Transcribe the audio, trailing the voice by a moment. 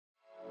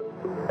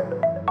Hello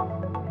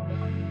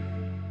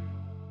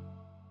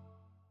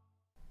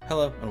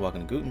and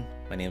welcome to Gooten.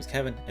 My name is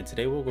Kevin, and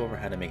today we'll go over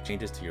how to make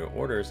changes to your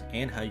orders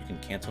and how you can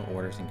cancel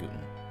orders in Gooten.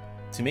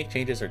 To make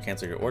changes or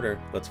cancel your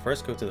order, let's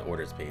first go to the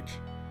orders page.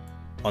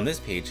 On this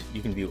page,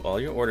 you can view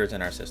all your orders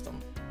in our system.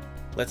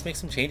 Let's make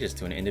some changes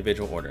to an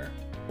individual order.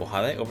 We'll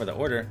highlight over the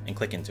order and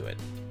click into it.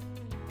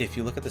 If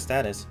you look at the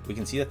status, we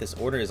can see that this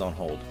order is on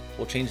hold.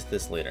 We'll change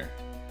this later.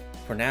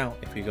 For now,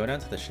 if we go down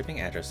to the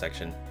shipping address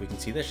section, we can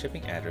see the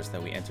shipping address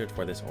that we entered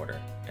for this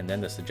order, and then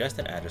the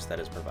suggested address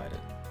that is provided.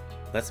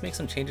 Let's make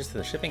some changes to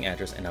the shipping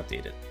address and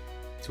update it.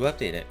 To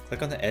update it,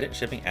 click on the Edit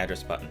Shipping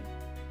Address button.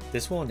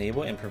 This will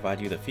enable and provide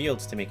you the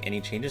fields to make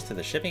any changes to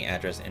the shipping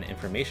address and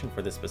information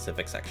for this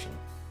specific section.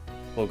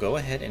 We'll go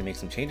ahead and make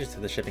some changes to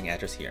the shipping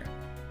address here.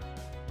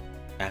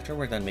 After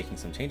we're done making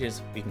some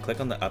changes, we can click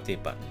on the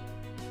Update button.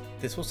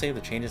 This will save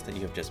the changes that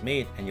you have just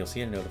made, and you'll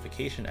see a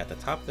notification at the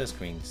top of the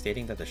screen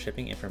stating that the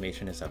shipping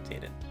information is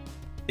updated.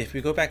 If we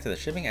go back to the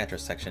shipping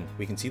address section,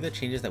 we can see the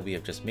changes that we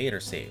have just made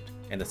are saved,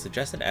 and the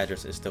suggested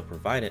address is still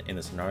provided in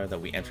the scenario that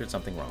we entered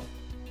something wrong.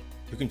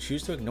 You can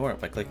choose to ignore it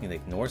by clicking the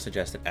Ignore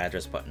Suggested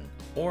Address button,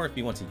 or if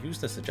you want to use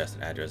the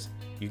suggested address,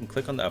 you can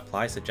click on the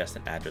Apply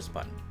Suggested Address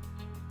button.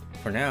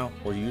 For now,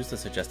 we'll use the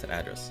suggested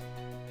address.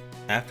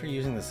 After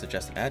using the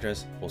suggested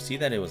address, we'll see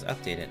that it was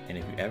updated, and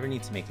if you ever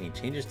need to make any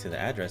changes to the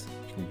address,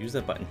 you can use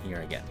the button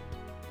here again.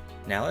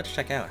 Now let's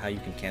check out how you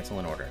can cancel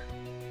an order.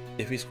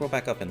 If we scroll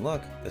back up and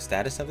look, the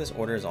status of this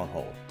order is on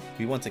hold.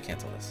 We want to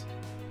cancel this.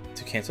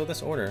 To cancel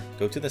this order,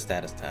 go to the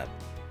Status tab.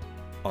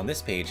 On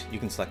this page, you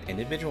can select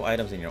individual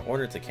items in your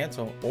order to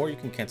cancel, or you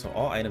can cancel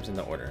all items in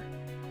the order.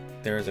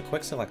 There is a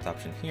quick select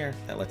option here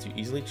that lets you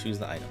easily choose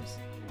the items.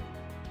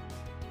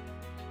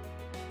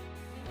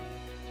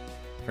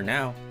 For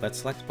now, let's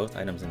select both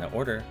items in the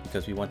order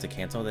because we want to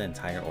cancel the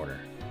entire order.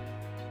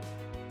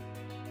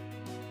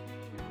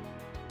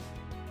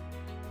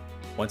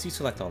 Once you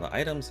select all the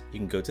items, you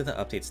can go to the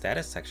Update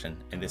Status section,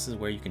 and this is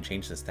where you can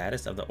change the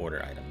status of the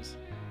order items.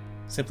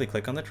 Simply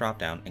click on the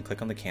drop-down and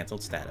click on the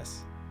Cancelled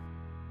status.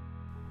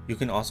 You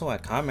can also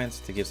add comments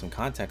to give some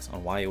context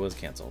on why it was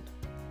cancelled.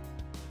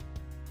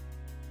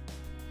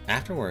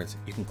 Afterwards,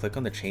 you can click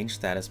on the Change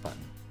Status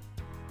button.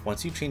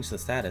 Once you change the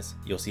status,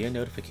 you'll see a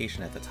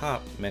notification at the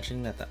top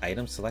mentioning that the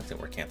items selected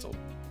were cancelled.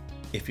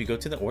 If you go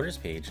to the Orders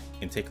page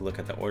and take a look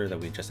at the order that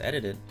we just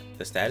edited,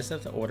 the status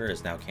of the order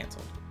is now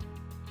cancelled.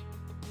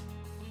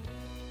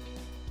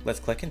 Let's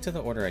click into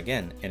the order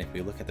again, and if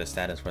we look at the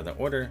status for the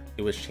order,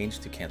 it was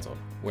changed to cancelled,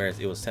 whereas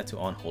it was set to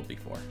on hold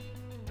before.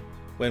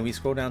 When we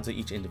scroll down to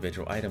each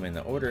individual item in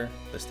the order,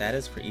 the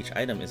status for each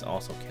item is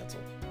also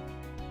cancelled.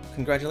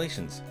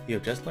 Congratulations! You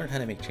have just learned how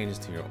to make changes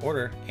to your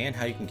order and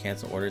how you can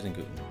cancel orders in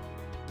Gooten.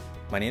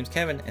 My name is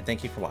Kevin, and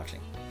thank you for watching.